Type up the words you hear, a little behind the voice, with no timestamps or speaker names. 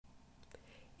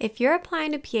If you're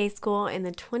applying to PA school in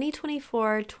the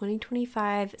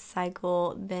 2024-2025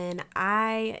 cycle, then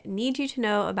I need you to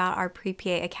know about our Pre-PA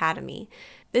Academy.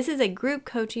 This is a group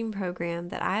coaching program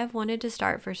that I have wanted to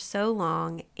start for so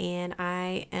long, and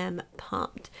I am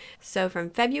pumped. So from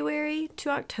February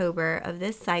to October of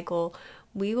this cycle,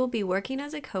 we will be working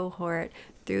as a cohort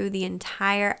through the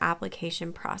entire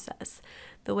application process.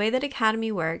 The way that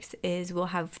Academy works is we'll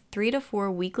have 3 to 4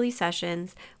 weekly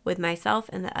sessions with myself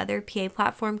and the other PA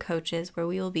platform coaches where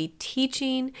we will be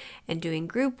teaching and doing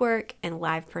group work and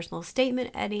live personal statement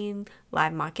editing,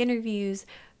 live mock interviews,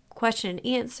 question and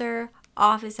answer,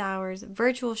 office hours,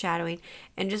 virtual shadowing,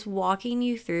 and just walking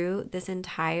you through this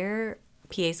entire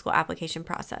PA school application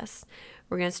process.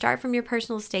 We're going to start from your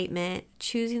personal statement,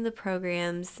 choosing the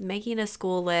programs, making a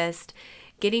school list,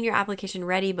 getting your application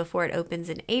ready before it opens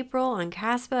in April on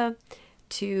CASPA,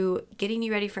 to getting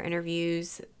you ready for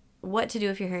interviews, what to do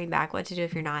if you're hearing back, what to do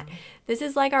if you're not. This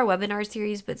is like our webinar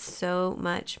series, but so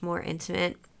much more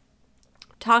intimate.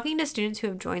 Talking to students who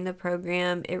have joined the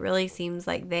program, it really seems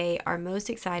like they are most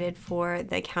excited for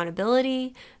the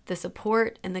accountability, the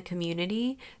support, and the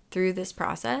community through this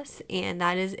process, and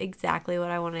that is exactly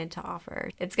what I wanted to offer.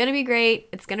 It's going to be great.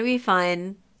 It's going to be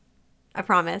fun. I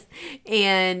promise.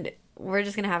 And we're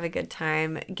just going to have a good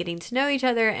time getting to know each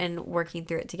other and working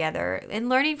through it together and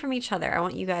learning from each other. I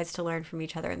want you guys to learn from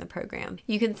each other in the program.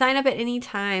 You can sign up at any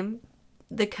time.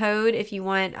 The code, if you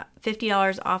want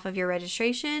 $50 off of your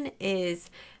registration, is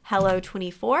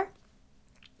HELLO24.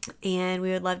 And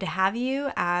we would love to have you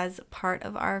as part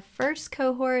of our first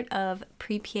cohort of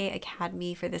Pre-PA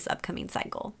Academy for this upcoming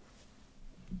cycle.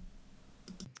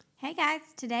 Hey guys,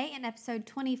 today in episode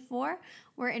 24,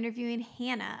 we're interviewing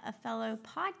Hannah, a fellow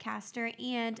podcaster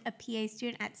and a PA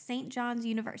student at St. John's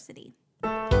University.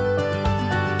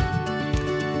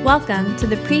 Welcome to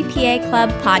the Pre-PA Club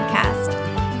podcast.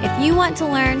 If you want to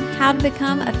learn how to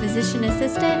become a physician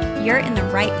assistant, you're in the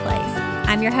right place.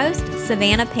 I'm your host,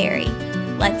 Savannah Perry.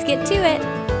 Let's get to it.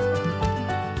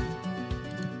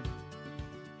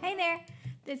 Hey there,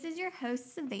 this is your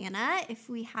host, Savannah. If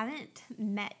we haven't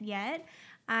met yet,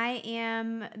 I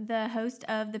am the host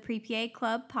of the Pre-PA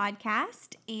Club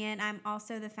podcast, and I'm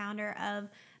also the founder of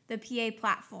the PA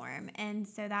platform. And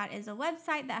so that is a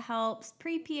website that helps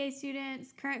pre-PA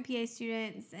students, current PA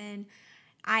students, and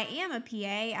I am a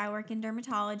PA. I work in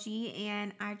dermatology,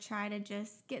 and I try to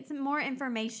just get some more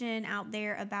information out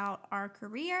there about our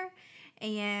career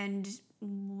and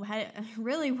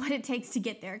really what it takes to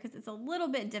get there, because it's a little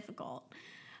bit difficult.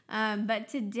 But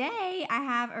today I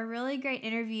have a really great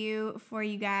interview for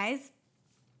you guys.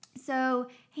 So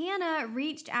Hannah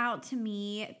reached out to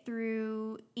me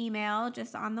through email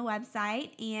just on the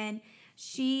website, and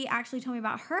she actually told me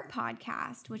about her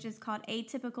podcast, which is called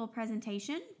Atypical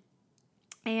Presentation,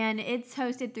 and it's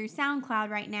hosted through SoundCloud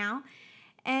right now.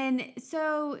 And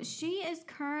so she is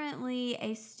currently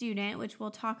a student, which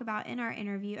we'll talk about in our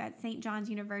interview, at St. John's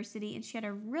University, and she had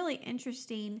a really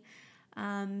interesting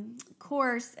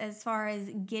course as far as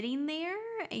getting there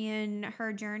in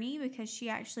her journey, because she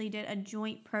actually did a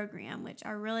joint program, which I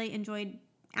really enjoyed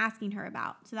asking her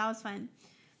about. So that was fun.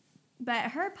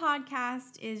 But her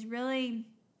podcast is really,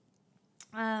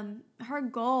 her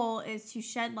goal is to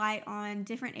shed light on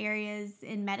different areas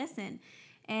in medicine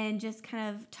and just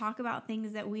kind of talk about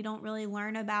things that we don't really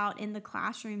learn about in the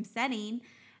classroom setting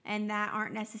and that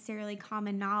aren't necessarily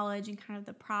common knowledge, and kind of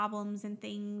the problems and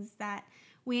things that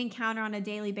we encounter on a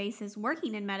daily basis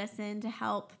working in medicine to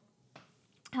help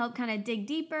kind of dig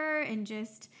deeper and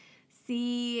just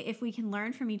see if we can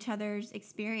learn from each other's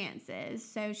experiences.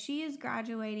 So she is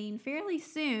graduating fairly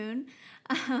soon,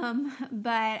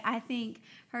 but I think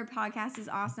her podcast is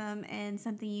awesome and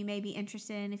something you may be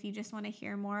interested in if you just want to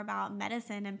hear more about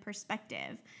medicine and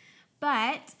perspective.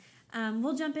 But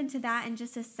we'll jump into that in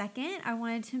just a second. I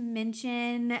wanted to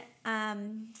mention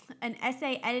an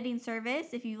essay editing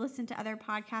service. If you listen to other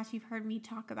podcasts, you've heard me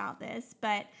talk about this,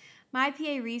 but My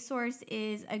PA Resource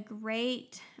is a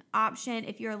great option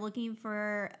if you're looking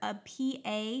for a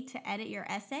PA to edit your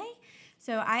essay.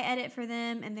 So I edit for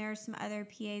them, and there are some other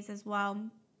PAs as well.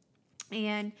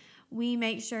 And we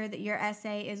make sure that your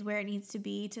essay is where it needs to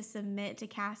be to submit to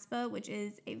CASPA, which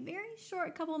is a very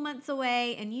short couple months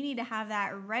away, and you need to have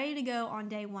that ready to go on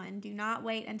day one. Do not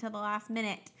wait until the last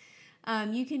minute.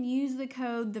 You can use the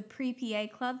code the Pre-PA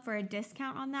Club for a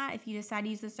discount on that if you decide to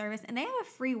use the service. And they have a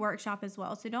free workshop as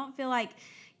well, so don't feel like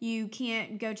you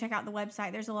can't go check out the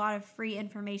website. There's a lot of free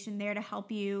information there to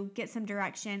help you get some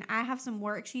direction. I have some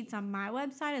worksheets on my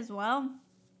website as well.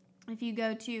 If you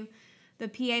go to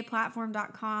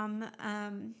thepaplatform.com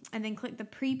and then click the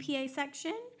Pre-PA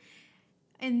section,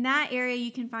 in that area,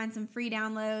 you can find some free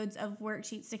downloads of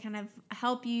worksheets to kind of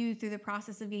help you through the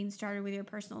process of getting started with your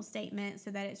personal statement so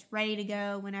that it's ready to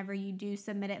go whenever you do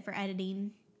submit it for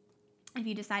editing, if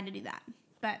you decide to do that.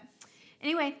 But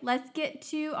anyway, let's get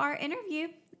to our interview,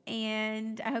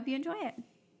 and I hope you enjoy it.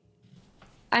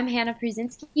 I'm Hannah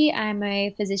Przinski. I'm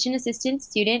a physician assistant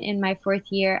student in my 4th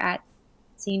year at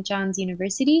St. John's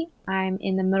University. I'm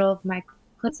in the middle of my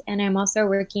class, and I'm also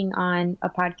working on a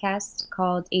podcast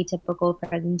called Atypical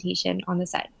Presentation on the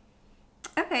side.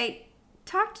 Okay,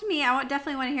 talk to me. I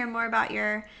definitely want to hear more about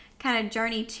your kind of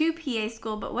journey to PA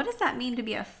school, but what does that mean to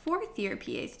be a 4th year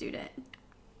PA student?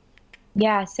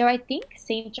 Yeah, so I think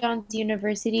St. John's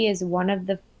University is one of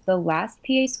the last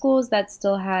PA schools that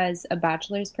still has a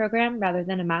bachelor's program rather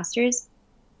than a master's.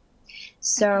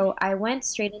 So I went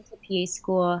straight into PA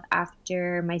school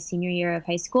after my senior year of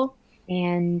high school,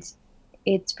 and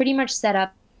it's pretty much set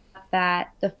up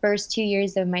that the first 2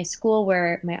 years of my school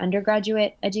were my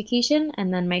undergraduate education,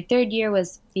 and then my 3rd year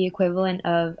was the equivalent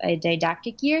of a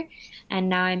didactic year, and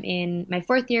now I'm in my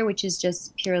 4th year, which is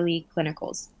just purely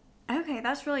clinicals. Okay,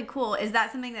 that's really cool. Is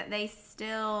that something that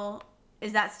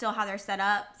is that still how they're set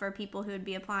up for people who would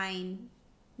be applying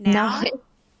now? No,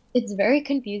 it's very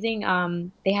confusing.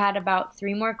 They had about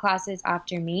 3 more classes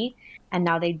after me, and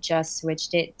now they just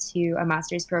switched it to a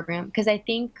master's program because I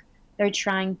think they're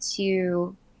trying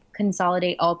to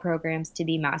consolidate all programs to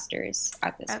be masters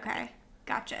at this point. Okay,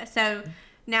 gotcha. So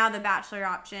now the bachelor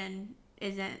option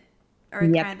isn't, or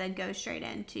Yep. kind of the go straight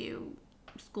into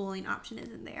schooling option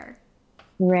isn't there.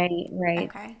 Right, right.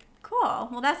 Okay, cool.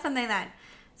 Well, that's something that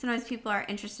sometimes people are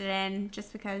interested in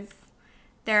just because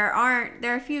there are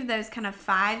a few of those kind of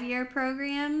 5-year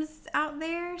programs out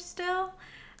there still,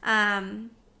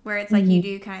 where it's like you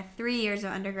do kind of 3 years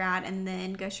of undergrad and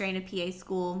then go straight into PA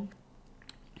school.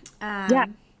 Yeah.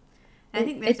 I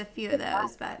think there's a few of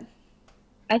those, but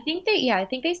I think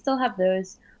they still have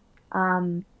those.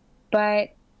 But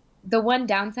the one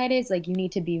downside is like you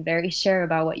need to be very sure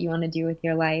about what you want to do with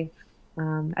your life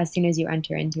as soon as you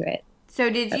enter into it. So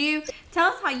did you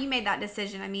tell us how you made that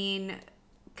decision? I mean,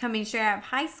 coming straight out of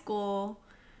high school,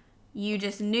 you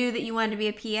just knew that you wanted to be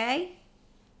a PA?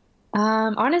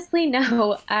 Honestly,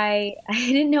 no. I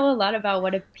didn't know a lot about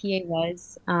what a PA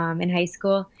was in high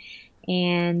school,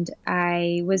 and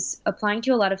I was applying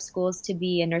to a lot of schools to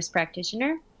be a nurse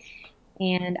practitioner,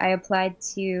 and I applied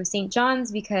to St.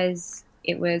 John's because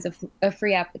it was a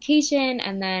free application,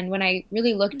 and then when I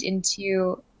really looked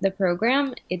into the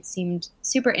program, it seemed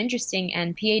super interesting,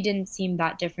 and PA didn't seem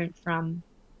that different from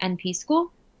NP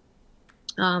school.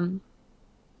 And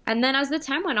then as the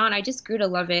time went on, I just grew to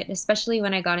love it, especially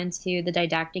when I got into the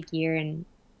didactic year and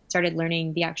started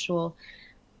learning the actual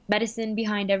medicine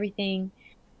behind everything.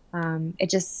 It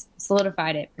just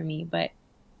solidified it for me, but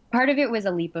part of it was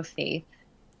a leap of faith.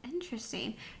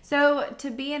 Interesting. So to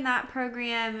be in that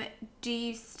program, do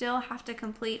you still have to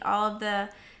complete all of the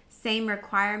same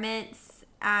requirements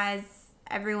as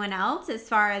everyone else as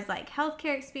far as like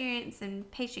healthcare experience and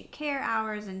patient care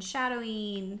hours and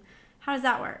shadowing? How does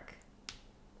that work?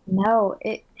 No,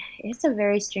 it's a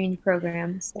very strange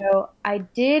program. So I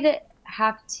did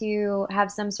have to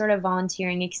have some sort of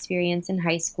volunteering experience in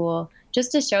high school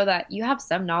just to show that you have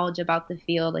some knowledge about the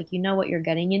field, like you know what you're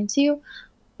getting into.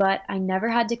 But I never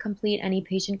had to complete any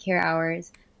patient care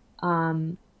hours,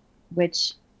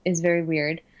 which is very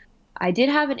weird. I did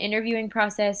have an interviewing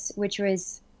process, which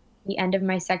was the end of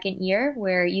my 2nd year,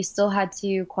 where you still had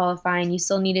to qualify and you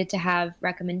still needed to have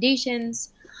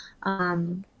recommendations.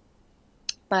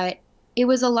 But it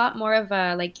was a lot more of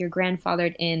a like your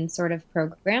grandfathered in sort of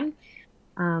program.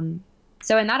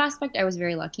 So in that aspect, I was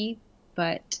very lucky,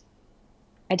 but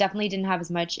I definitely didn't have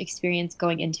as much experience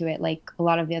going into it like a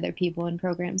lot of the other people in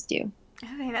programs do.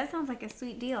 Okay, that sounds like a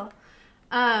sweet deal.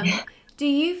 Do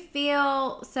you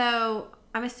feel so?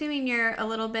 I'm assuming you're a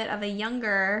little bit of a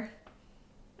younger,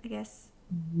 I guess,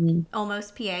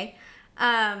 almost PA.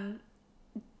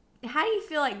 How do you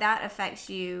feel like that affects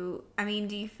you? I mean,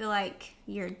 do you feel like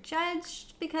you're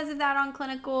judged because of that on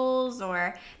clinicals?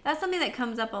 Or that's something that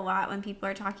comes up a lot when people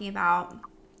are talking about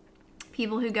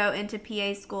people who go into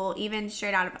PA school, even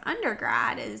straight out of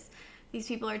undergrad, is these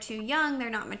people are too young,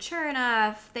 they're not mature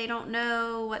enough, they don't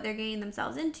know what they're getting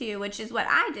themselves into, which is what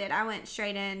I did. I went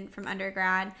straight in from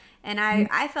undergrad, and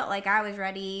I felt like I was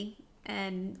ready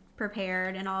and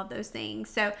prepared and all of those things.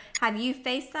 So have you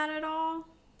faced that at all?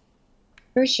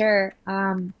 For sure.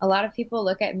 A lot of people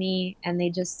look at me and they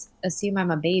just assume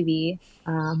I'm a baby.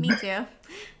 Me too.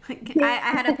 I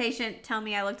had a patient tell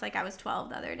me I looked like I was 12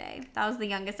 the other day. That was the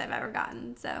youngest I've ever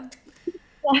gotten. So,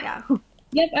 yeah.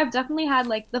 Yep, I've definitely had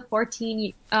like the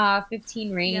 14,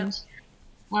 15 range.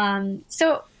 Yep.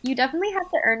 So you definitely have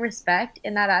to earn respect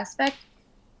in that aspect,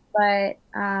 but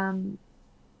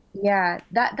yeah,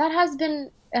 that has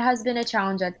been a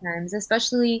challenge at times,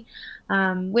 especially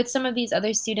with some of these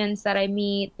other students that I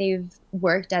meet. They've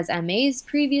worked as MAs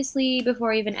previously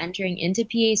before even entering into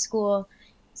PA school.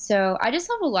 So I just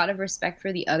have a lot of respect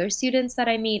for the other students that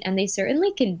I meet, and they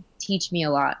certainly can teach me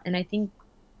a lot. And I think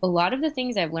a lot of the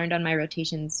things I've learned on my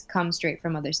rotations come straight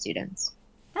from other students.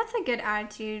 That's a good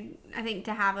attitude, I think,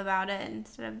 to have about it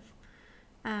instead of,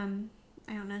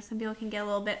 I don't know, some people can get a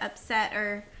little bit upset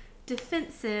or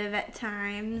defensive at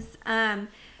times.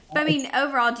 But I mean,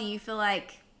 overall, do you feel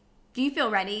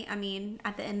ready? I mean,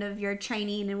 at the end of your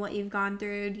training and what you've gone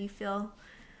through, do you feel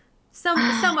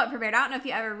somewhat prepared? I don't know if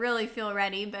you ever really feel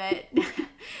ready, but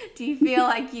do you feel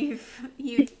like you've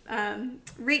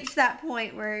reached that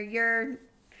point where you're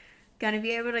gonna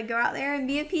be able to go out there and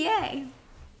be a PA?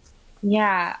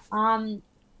 Yeah,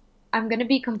 I'm gonna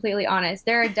be completely honest.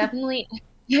 There are definitely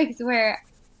aspects where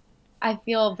I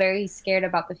feel very scared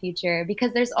about the future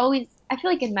because there's always, I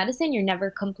feel like in medicine, you're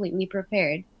never completely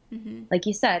prepared. Mm-hmm. Like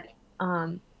you said,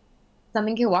 um,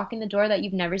 something can walk in the door that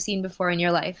you've never seen before in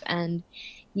your life, and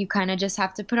you kind of just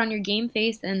have to put on your game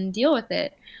face and deal with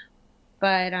it.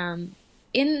 But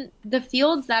in the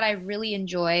fields that I really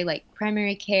enjoy, like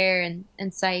primary care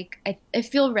and psych, I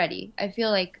feel ready. I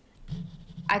feel like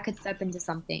I could step into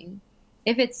something.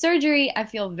 If it's surgery, I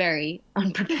feel very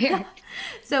unprepared.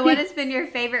 So, what has been your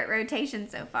favorite rotation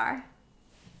so far?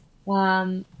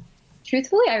 Um,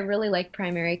 Truthfully, I really like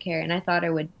primary care and I thought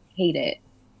I would hate it,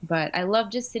 but I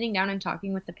love just sitting down and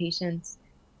talking with the patients.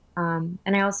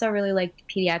 And I also really liked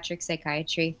pediatric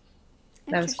psychiatry.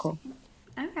 That was Interesting. cool.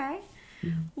 Okay.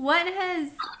 What has,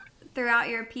 throughout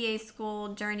your PA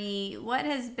school journey, what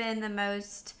has been the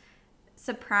most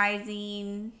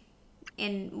surprising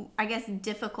and, I guess,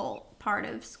 difficult part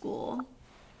of school?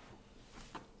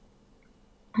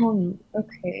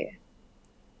 Okay.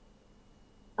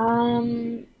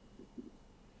 Um,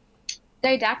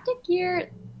 Didactic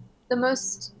year, the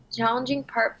most challenging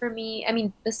part for me, I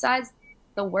mean, besides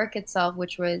the work itself,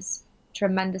 which was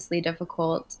tremendously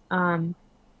difficult,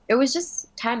 it was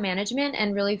just time management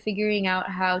and really figuring out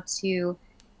how to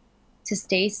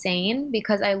stay sane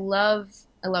because I love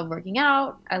working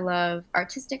out, I love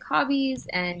artistic hobbies,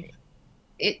 and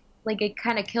it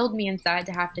kind of killed me inside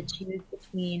to have to choose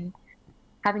between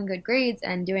having good grades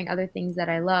and doing other things that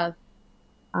I love.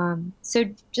 So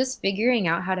just figuring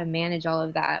out how to manage all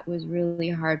of that was really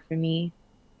hard for me,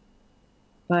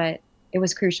 but it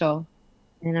was crucial,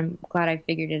 and I'm glad I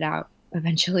figured it out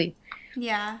eventually.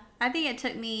 Yeah, I think it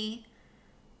took me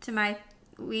to my,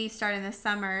 we started in the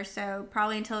summer, so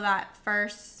probably until that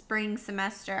first spring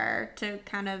semester to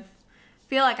kind of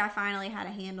feel like I finally had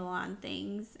a handle on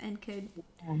things and could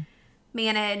Yeah.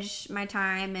 manage my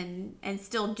time and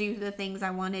still do the things I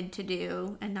wanted to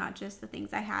do and not just the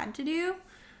things I had to do.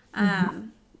 Mhm.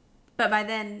 Um, but by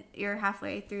then you're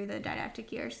halfway through the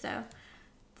didactic year, so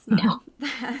it's not No,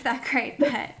 that great.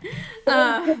 But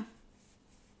um,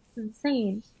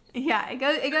 insane. yeah, it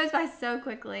goes by so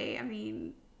quickly. I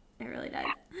mean, it really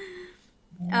does.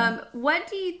 Yeah. What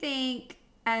do you think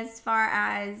as far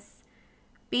as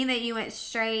being that you went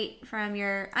straight from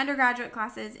your undergraduate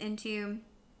classes into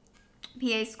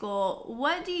PA school,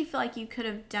 what do you feel like you could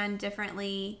have done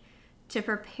differently to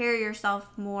prepare yourself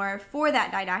more for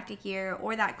that didactic year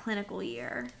or that clinical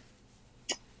year?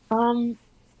 Um,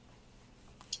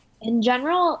 in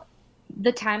general,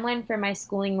 the timeline for my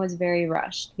schooling was very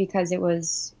rushed because it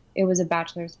was a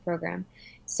bachelor's program.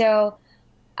 So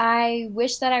I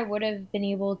wish that I would have been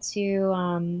able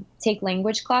to take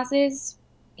language classes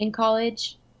in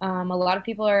college. A lot of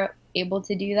people are able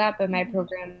to do that, but my Mm-hmm.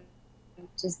 program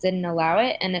just didn't allow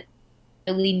it, and it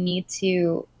really need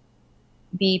to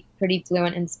be pretty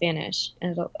fluent in Spanish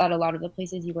at a lot of the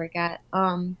places you work at.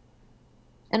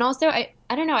 And also, I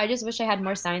don't know, I just wish I had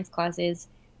more science classes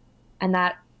and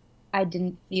that I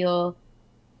didn't feel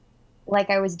like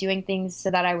I was doing things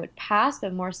so that I would pass,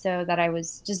 but more so that I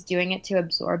was just doing it to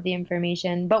absorb the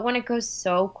information. But when it goes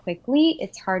so quickly,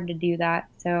 it's hard to do that.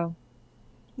 So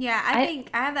Yeah, I I, think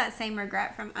I have that same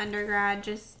regret from undergrad,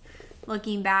 just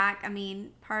looking back. I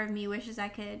mean, part of me wishes I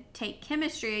could take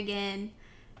chemistry again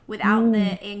without mm,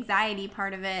 the anxiety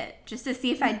part of it, just to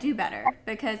see if I do better.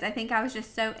 Because I think I was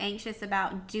just so anxious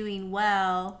about doing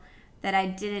well that I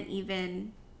didn't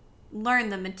even learn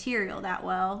the material that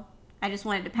well. I just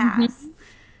wanted to pass. mhm.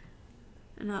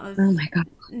 And that was Oh my God.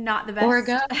 not the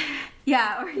Orga. best.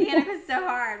 Yeah, organic was so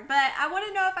hard, but I want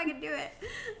to know if I could do it.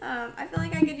 I feel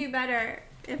like I could do better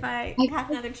if I I had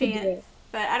wish another I could do chance, it.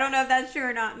 but I don't know if that's true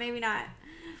or not. Maybe not.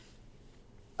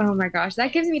 Oh my gosh,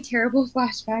 that gives me terrible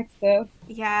flashbacks though.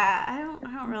 Yeah, I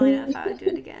don't really know if I would do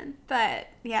it again. But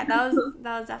yeah, that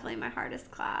was definitely my hardest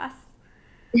class.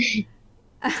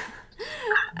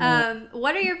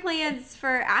 What are your plans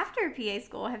for after PA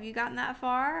school? Have you gotten that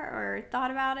far or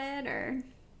thought about it or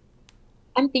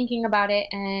I'm thinking about it,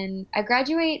 and I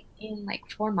graduate in like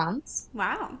 4 months.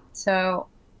 wow. So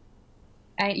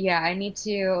I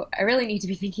really need to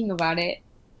be thinking about it.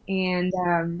 And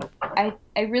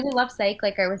I really love psych,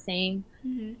 like I was saying.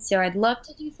 Hmm. So I'd love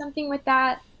to do something with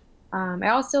that. I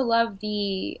also love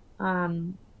the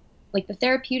like the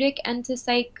therapeutic end to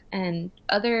psych and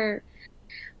other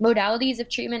modalities of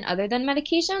treatment other than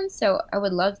medication. So I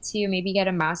would love to maybe get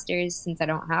a master's since I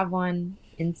don't have one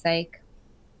in psych.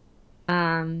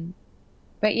 Um,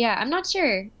 but yeah, I'm not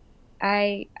sure.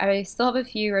 I still have a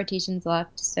few rotations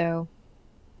left, so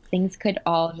things could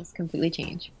all just completely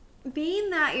change. Being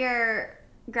that you're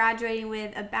graduating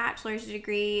with a bachelor's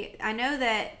degree, I know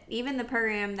that even the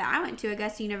program that I went to,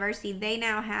 Augusta University, they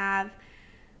now have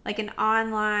like an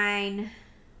online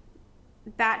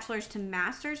bachelor's to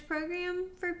master's program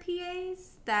for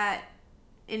PAs that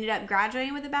ended up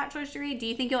graduating with a bachelor's degree. Do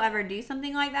you think you'll ever do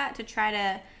something like that to try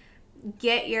to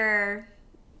get your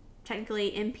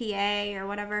technically MPA or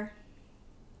whatever?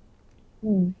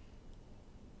 Hmm.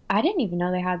 I didn't even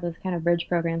know they had those kind of bridge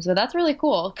programs, but that's really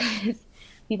cool because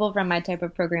people from my type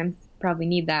of programs probably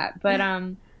need that. But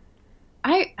I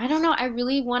don't know. I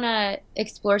really want to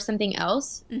explore something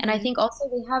else, and I Mm-hmm. think also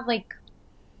they have like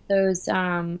those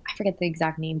I forget the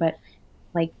exact name, but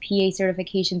like PA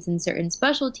certifications in certain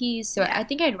specialties. So Yeah. I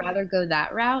think I'd rather go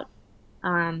that route,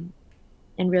 um,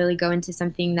 and really go into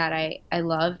something that I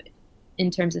love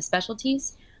in terms of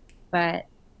specialties. But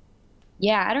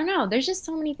yeah, I don't know. There's just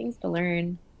so many things to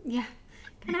learn. Yeah.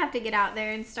 Kind of have to get out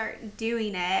there and start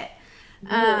doing it.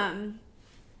 Yeah. Um,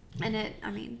 and I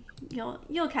mean,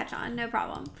 you'll catch on, no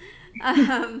problem.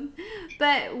 Um,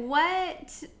 but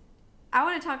what I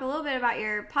want to talk a little bit about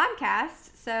your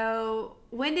podcast. So,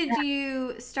 when did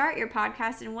you start your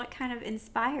podcast, and what kind of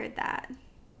inspired that?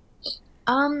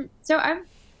 So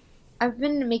I've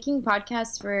been making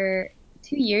podcasts for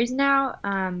 2 years now,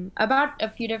 about a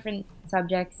few different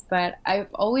subjects, but I've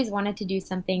always wanted to do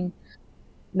something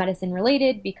medicine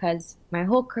related because my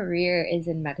whole career is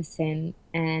in medicine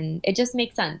and it just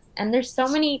makes sense. And there's so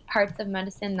many parts of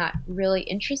medicine that really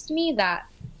interest me that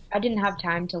I didn't have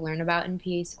time to learn about in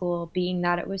PA school, being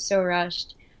that it was so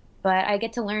rushed. But I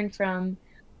get to learn from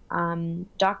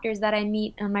doctors that I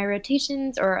meet on my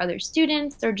rotations or other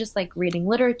students or just like reading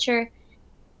literature.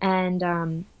 And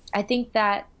I think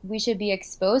that we should be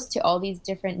exposed to all these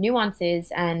different nuances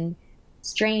and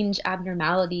strange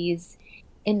abnormalities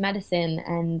in medicine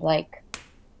and like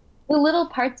the little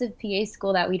parts of PA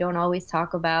school that we don't always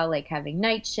talk about, like having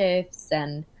night shifts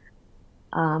and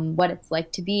what it's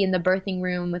like to be in the birthing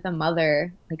room with a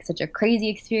mother, like such a crazy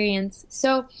experience.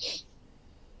 So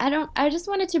I just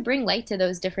wanted to bring light to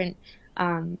those different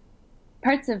um,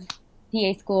 parts of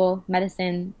PA school,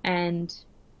 medicine, and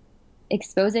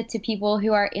expose it to people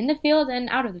who are in the field and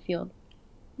out of the field.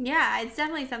 Yeah, it's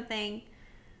definitely something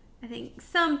I think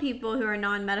some people who are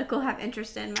non medical have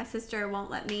interest in. My sister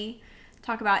won't let me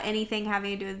talk about anything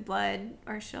having to do with blood,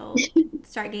 or she'll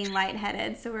start getting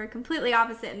lightheaded. So we're completely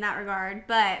opposite in that regard.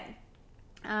 But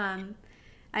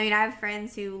I mean, I have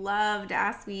friends who love to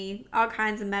ask me all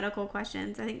kinds of medical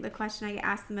questions. I think the question I get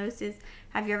asked the most is,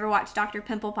 "Have you ever watched Dr.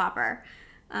 Pimple Popper?"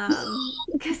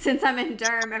 Because since I'm in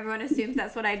derm, everyone assumes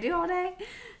that's what I do all day,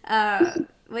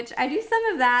 which I do some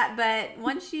of that. But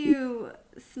once you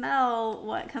smell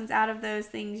what comes out of those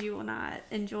things, you will not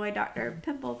enjoy Dr.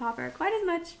 Pimple Popper quite as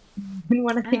much. You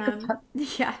want to think about.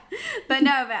 Yeah, but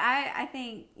no, but I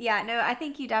think, yeah, no, I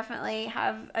think you definitely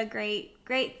have a great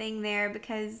thing there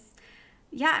because,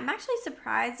 yeah, I'm actually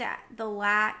surprised at the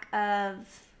lack of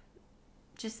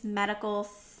just medical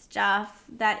stuff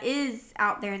that is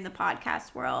out there in the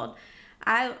podcast world.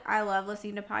 I love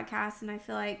listening to podcasts, and I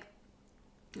feel like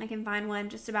I can find one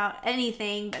just about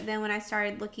anything. But then when I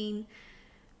started looking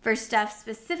for stuff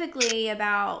specifically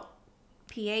about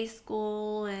PA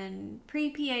school and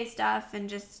pre-PA stuff and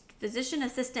just physician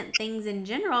assistant things in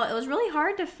general, it was really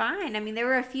hard to find. I mean, there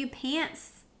were a few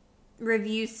pants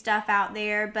review stuff out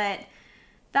there, but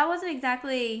that wasn't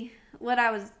exactly what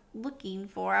I was looking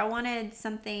for. I wanted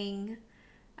something.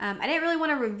 I didn't really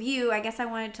want to review. I guess I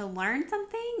wanted to learn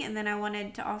something, and then I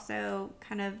wanted to also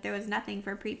kind of, there was nothing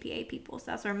for pre-PA people,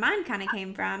 so that's where mine kind of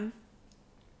came from.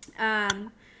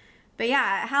 Um, but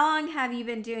yeah, how long have you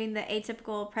been doing the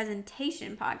Atypical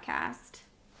presentation podcast?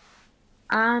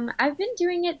 I've been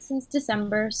doing it since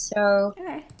December, so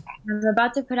Okay. I'm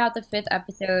about to put out the fifth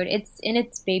episode. It's in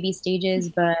its baby stages,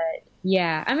 but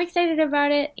yeah, I'm excited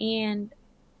about it. And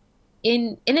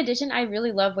in addition, I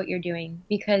really love what you're doing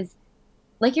because,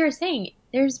 like you were saying,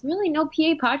 there's really no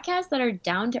PA podcasts that are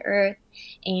down to earth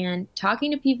and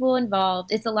talking to people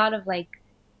involved. It's a lot of like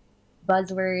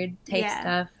buzzword type Yeah.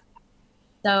 stuff.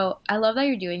 So I love that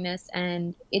you're doing this,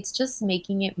 and it's just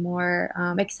making it more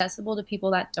accessible to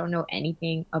people that don't know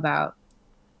anything about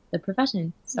the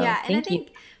profession. So Yeah, and I thank you.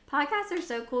 think podcasts are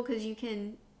so cool because you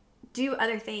can do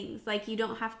other things. Like you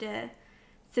don't have to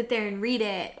sit there and read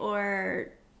it, or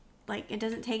like it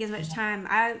doesn't take as much time.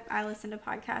 I listen to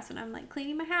podcasts when I'm like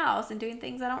cleaning my house and doing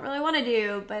things I don't really want to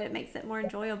do, but it makes it more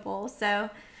enjoyable. So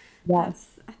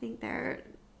Yes. I think they're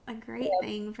a great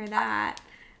thing for that.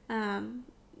 Um,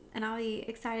 and I'll be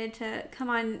excited to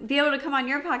be able to come on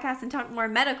your podcast and talk more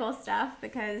medical stuff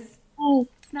because Yes.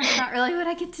 that's not really what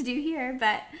I get to do here,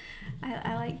 but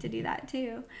I like to do that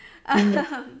too.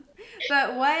 Mhm.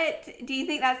 But what do you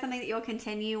think that's something that you'll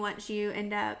continue once you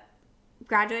end up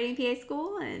graduating PA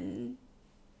school and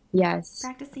Yes,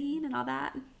 practicing and all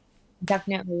that?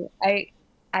 definitely.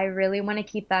 I really want to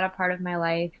keep that a part of my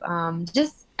life.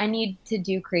 Just I need to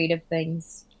do creative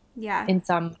things Yeah. in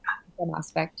some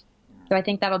aspect. So I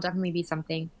think that'll definitely be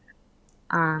something.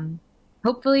 Um,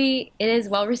 Hopefully it is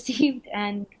well received,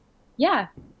 and yeah,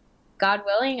 God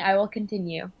willing, I will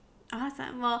continue.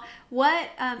 Awesome. Well, what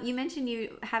you mentioned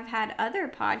you have had other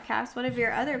podcasts. What have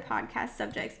your other podcast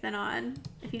subjects been on,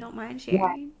 if you don't mind Yeah.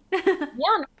 sharing? Yeah.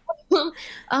 No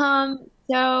problem.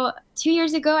 So 2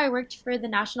 years ago, I worked for the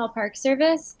National Park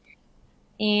Service,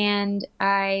 and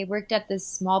I worked at this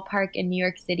small park in New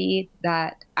York City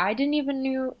that I didn't even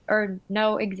knew or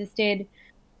know existed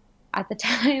at the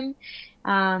time.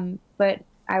 But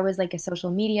I was like a social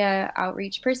media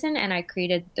outreach person, and I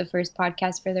created the first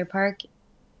podcast for their park.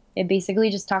 It basically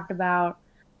just talked about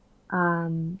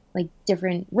like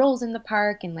different roles in the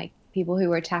park and like people who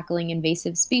were tackling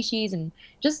invasive species and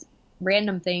just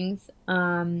random things.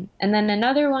 And then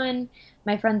another one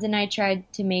my friends and I tried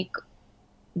to make,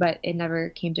 but it never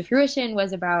came to fruition,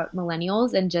 was about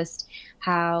millennials and just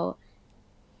how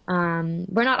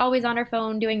we're not always on our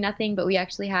phone doing nothing, but we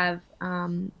actually have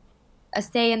a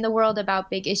say in the world about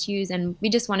big issues. And we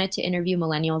just wanted to interview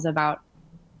millennials about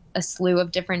a slew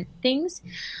of different things.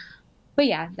 But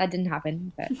yeah, that didn't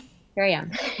happen. But here I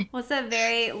am. Well, it's a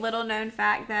very little known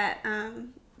fact that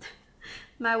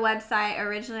my website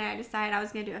originally I decided I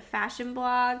was going to do a fashion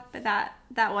blog, but that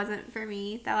wasn't for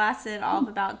me. That lasted all of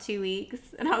about 2 weeks,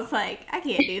 and I was like, I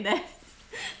can't do this.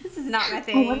 This is not my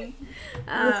thing.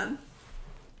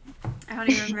 I don't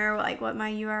even remember what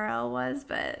my URL was,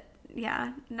 but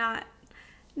yeah, not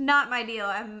my deal.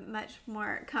 I'm much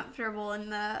more comfortable in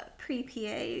the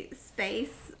pre-PA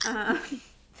space.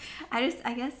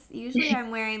 I guess usually I'm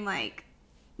wearing like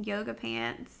yoga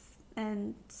pants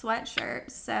and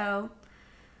sweatshirts. So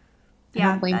I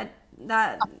don't yeah, blame.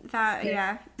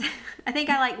 yeah. I think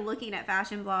I like looking at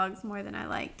fashion blogs more than I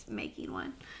liked making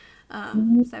one.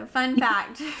 Mhm. So fun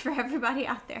fact for everybody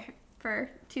out there. For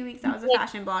 2 weeks, I was a Like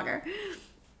fashion blogger.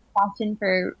 fashion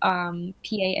for PA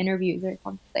interviews or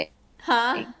something.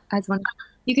 Huh? As one,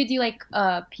 you could do like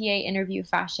a PA interview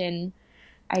fashion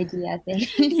idea thing.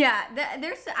 Yeah,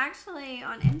 there's actually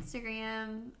on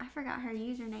Instagram. I forgot her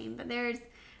username, but there is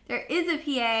a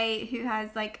PA who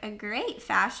has like a great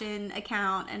fashion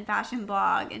account and fashion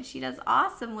blog, and she does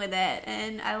awesome with it.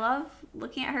 And I love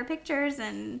looking at her pictures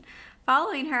and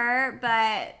following her.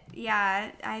 But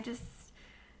yeah, it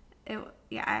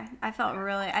yeah,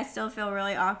 I still feel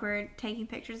really awkward taking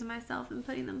pictures of myself and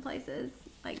putting them places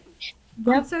like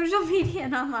on Yep. social media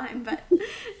and online, but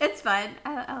it's fun.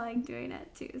 I like doing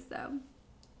it too. So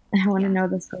I want to yeah. know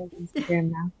this girl's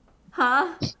Instagram now.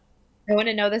 Huh? I want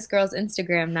to know this girl's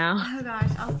Instagram now. Oh gosh,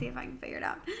 I'll see if I can figure it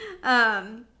out.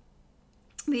 Um,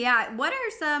 but yeah, what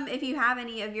are some, if you have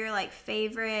any of your like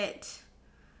favorite,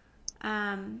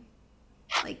 um,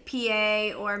 like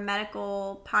PA or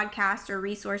medical podcasts or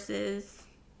resources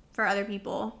for other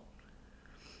people?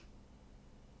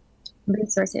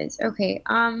 Resources. Okay.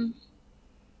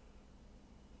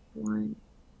 One.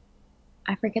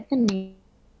 I forget the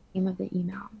name of the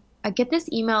email. I get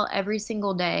this email every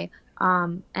single day.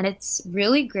 And it's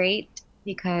really great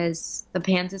because the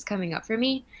pants is coming up for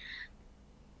me.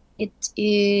 It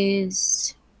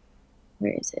is,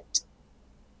 where is it?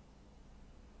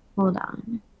 Hold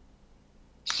on.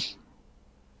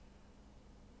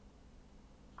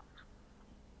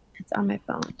 It's on my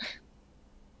phone.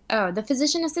 Oh, the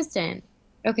physician assistant.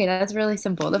 Okay, that's really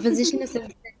simple. The physician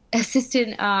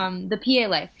assistant, the PA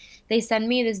life. they send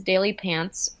me this daily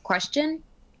pants question,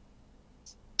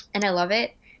 and I love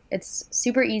it. It's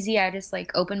super easy. I just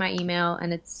like open my email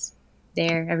and it's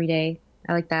there every day.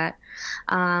 I like that.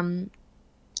 Um,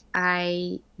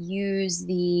 I use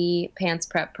the Pants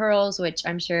Prep Pearls, which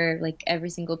I'm sure like every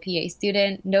single PA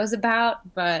student knows about,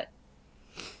 but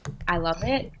I love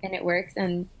it and it works.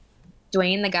 And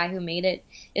Dwayne, the guy who made it,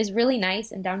 is really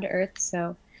nice and down to earth.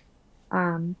 So,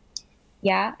 um,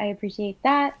 yeah, I appreciate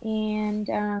that.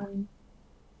 And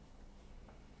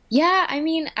yeah, I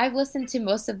mean, I've listened to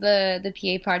most of the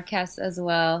PA podcasts as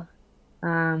well,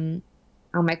 um,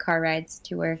 on my car rides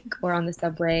to work or on the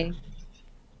subway.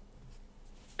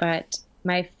 But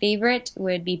my favorite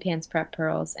would be Pants Prep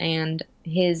Pearls and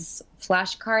his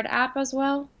flashcard app as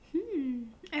well.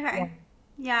 Okay.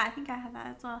 Yeah, I think I have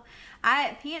that as well.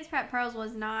 Pants Prep Pearls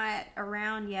was not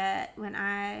around yet when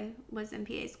I was in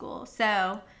PA school,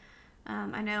 so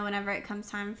I know whenever it comes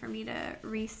time for me to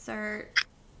recert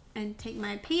and take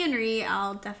my PNRE,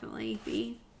 I'll definitely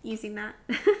be using that.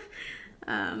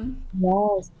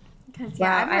 Yes. Because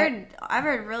Wow. I've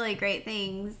heard really great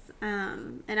things,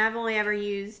 and I've only ever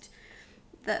used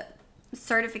the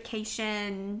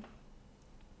certification,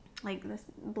 like this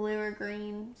blue or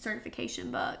green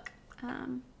certification book.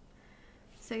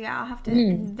 So yeah, I'll have to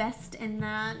invest in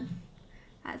that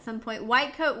at some point.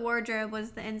 White Coat Wardrobe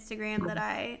was the Instagram that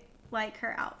I like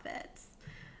her outfits.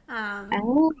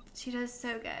 She does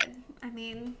so good. I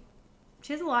mean,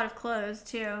 she has a lot of clothes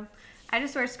too. I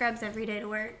just wear scrubs every day to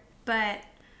work, but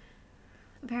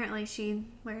apparently she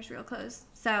wears real clothes.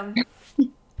 So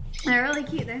they're really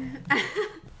cute.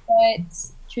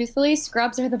 But truthfully,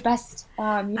 scrubs are the best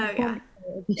uniform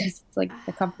because it's like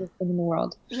the comfiest thing in the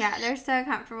world. Yeah, they're so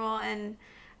comfortable, and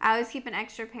I always keep an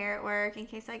extra pair at work in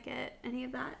case I get any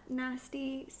of that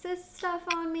nasty cis stuff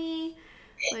on me,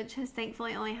 which has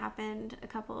thankfully only happened a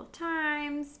couple of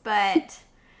times. But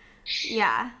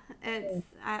yeah,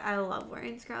 I love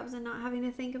wearing scrubs and not having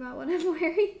to think about what I'm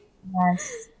wearing.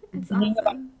 Yes. It's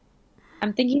awesome.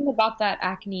 I'm thinking about that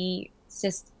acne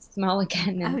cyst smell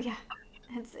again. Oh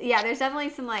yeah. There's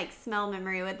definitely some like smell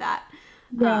memory with that.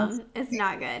 Yes. It's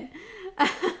not good.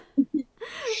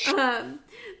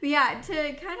 But yeah,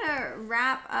 to kind of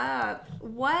wrap up,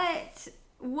 what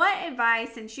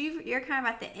advice, since you're kind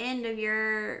of at the end of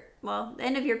your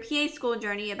PA school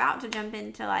journey, about to jump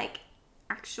into like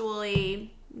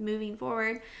actually moving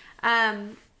forward,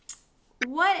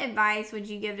 what advice would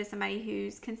you give to somebody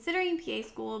who's considering PA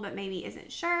school but maybe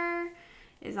isn't sure,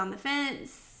 is on the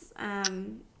fence,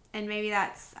 and maybe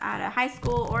that's at a high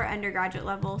school or undergraduate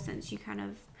level, since you kind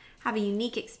of have a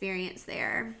unique experience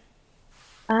there?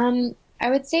 I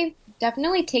would say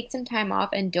definitely take some time off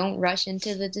and don't rush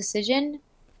into the decision.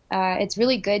 It's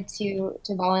really good to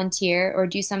volunteer or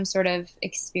do some sort of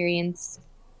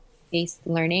experience-based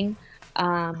learning.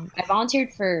 I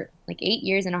volunteered for like 8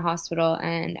 years in a hospital,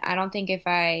 and I don't think if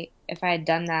I had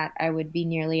done that, I would be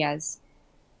nearly as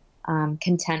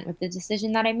content with the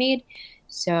decision that I made.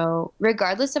 So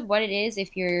regardless of what it is,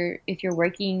 if you're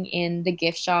working in the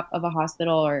gift shop of a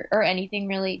hospital or anything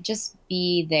really, just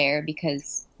be there,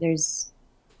 because there's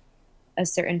a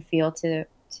certain feel to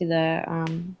the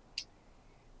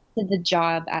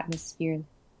job atmosphere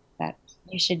that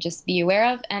you should just be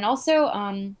aware of. And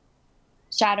also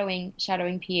shadowing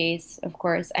PAs, of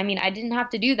course. I mean, I didn't have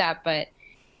to do that, but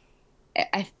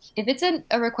if it's a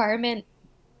requirement,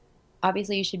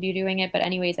 obviously you should be doing it. But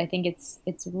anyways, I think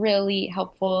it's really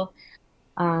helpful,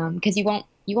 because you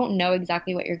won't know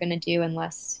exactly what you're going to do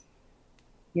unless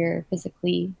you're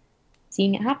physically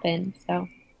seeing it happen. So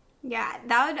yeah,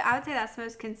 I would say that's the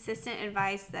most consistent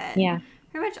advice that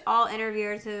pretty much all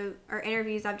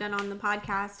interviews I've done on the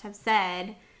podcast have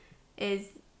said is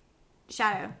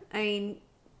shadow. I mean,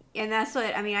 and that's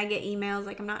what I mean. I get emails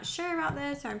like, I'm not sure about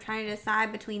this, or I'm trying to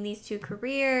decide between these two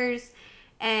careers.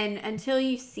 And until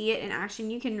you see it in action,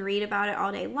 you can read about it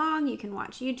all day long. You can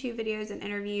watch YouTube videos and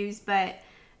interviews, but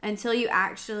until you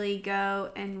actually go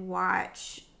and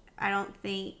watch, I don't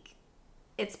think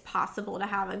it's possible to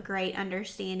have a great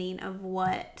understanding of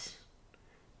what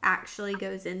actually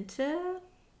goes into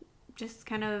just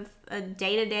kind of a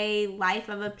day-to-day life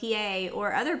of a PA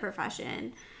or other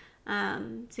profession.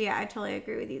 So yeah, I totally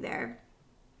agree with you there.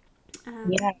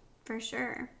 For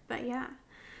sure. But yeah.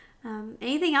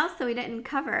 Anything else that we didn't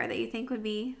cover that you think would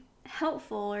be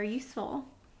helpful or useful?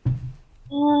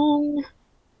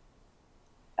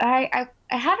 I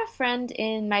had a friend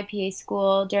in my PA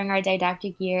school during our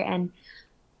didactic year, and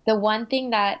the one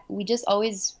thing that we just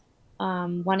always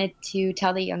wanted to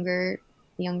tell the younger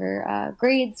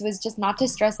grades was just not to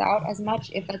stress out as much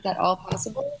if that's at all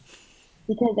possible,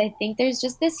 because I think there's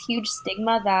just this huge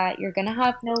stigma that you're going to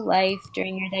have no life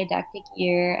during your didactic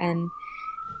year and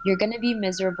you're going to be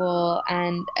miserable.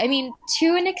 And I mean,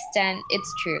 to an extent,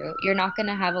 it's true. You're not going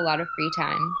to have a lot of free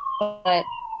time, but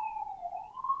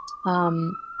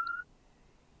um,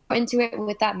 into it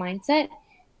with that mindset,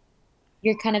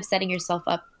 you're kind of setting yourself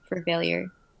up for failure.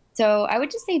 So I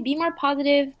would just say be more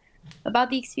positive about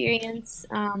the experience.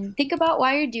 Think about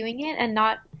why you're doing it and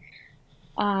not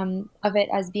of it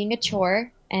as being a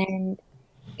chore. And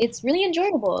it's really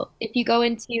enjoyable if you go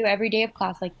into every day of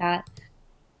class like that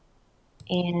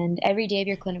and every day of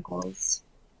your clinicals.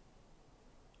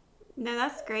 No,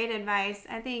 that's great advice.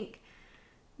 I think,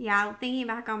 yeah, thinking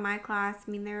back on my class,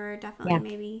 I mean, there were definitely Yeah,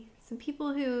 maybe some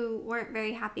people who weren't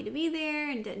very happy to be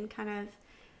there and didn't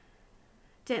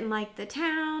like the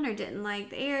town or didn't like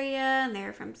the area and they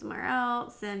were from somewhere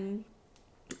else. And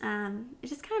it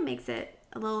just kind of makes it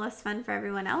a little less fun for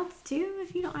everyone else too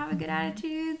if you don't have a good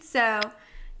attitude. So,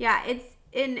 yeah,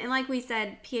 and like we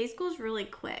said, PA school is really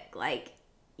quick. Like,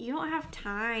 you don't have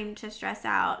time to stress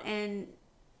out. And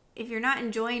if you're not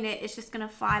enjoying it, it's just going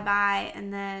to fly by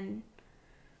and then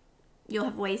you'll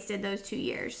have wasted those 2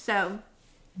 years. So,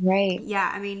 right. yeah,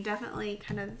 I mean, definitely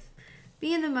kind of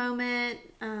be in the moment,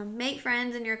 make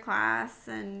friends in your class,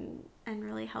 and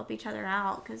really help each other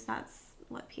out because that's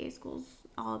what PA school's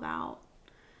all about,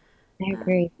 I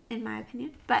agree. in my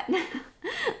opinion. But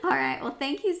all right, well,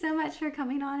 thank you so much for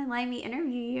coming on and letting me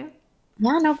interview you.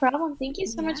 Yeah, no problem. Thank you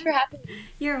so much Yeah, for having me.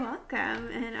 you're welcome.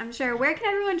 And I'm sure, where can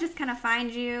everyone just kind of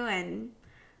find you and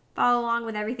follow along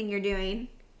with everything you're doing?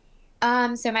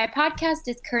 So my podcast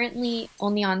is currently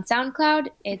only on SoundCloud.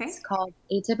 It's Okay. called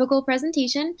Atypical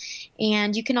Presentation.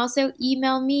 And you can also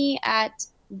email me at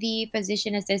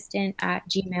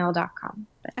thephysicianassistant@gmail.com.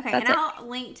 But Okay, and that's it. I'll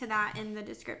link to that in the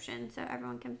description so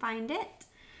everyone can find it,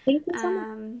 Thank you so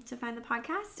much. to find the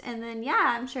podcast. And then,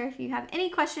 yeah, I'm sure if you have any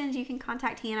questions, you can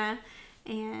contact Hannah.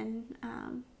 And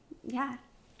yeah,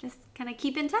 just kind of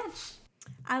keep in touch.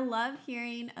 I love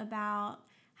hearing about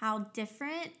how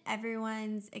different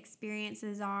everyone's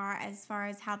experiences are as far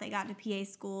as how they got to PA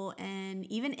school, and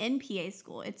even in PA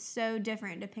school, it's so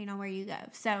different depending on where you go.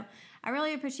 So I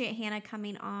really appreciate Hannah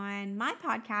coming on my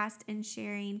podcast and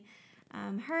sharing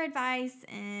her advice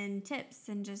and tips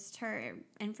and just her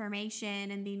information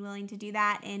and being willing to do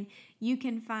that. And you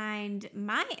can find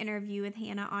my interview with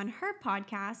Hannah on her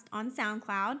podcast on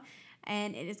SoundCloud,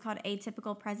 and it is called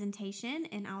Atypical Presentation,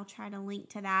 and I'll try to link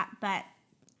to that. But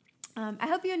I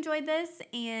hope you enjoyed this,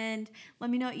 and let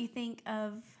me know what you think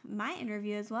of my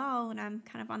interview as well when I'm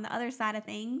kind of on the other side of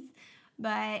things.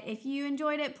 But if you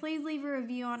enjoyed it, please leave a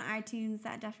review on iTunes.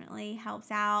 That definitely helps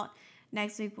out.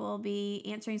 Next week, we'll be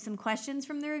answering some questions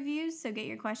from the reviews, so get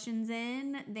your questions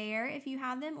in there if you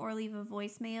have them, or leave a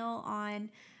voicemail on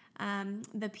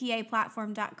the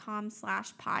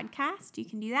paplatform.com/podcast. You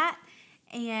can do that.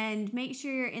 And make sure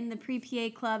you're in the Pre-PA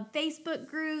Club Facebook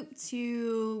group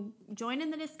to join in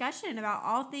the discussion about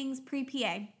all things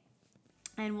pre-PA.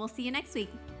 And we'll see you next week.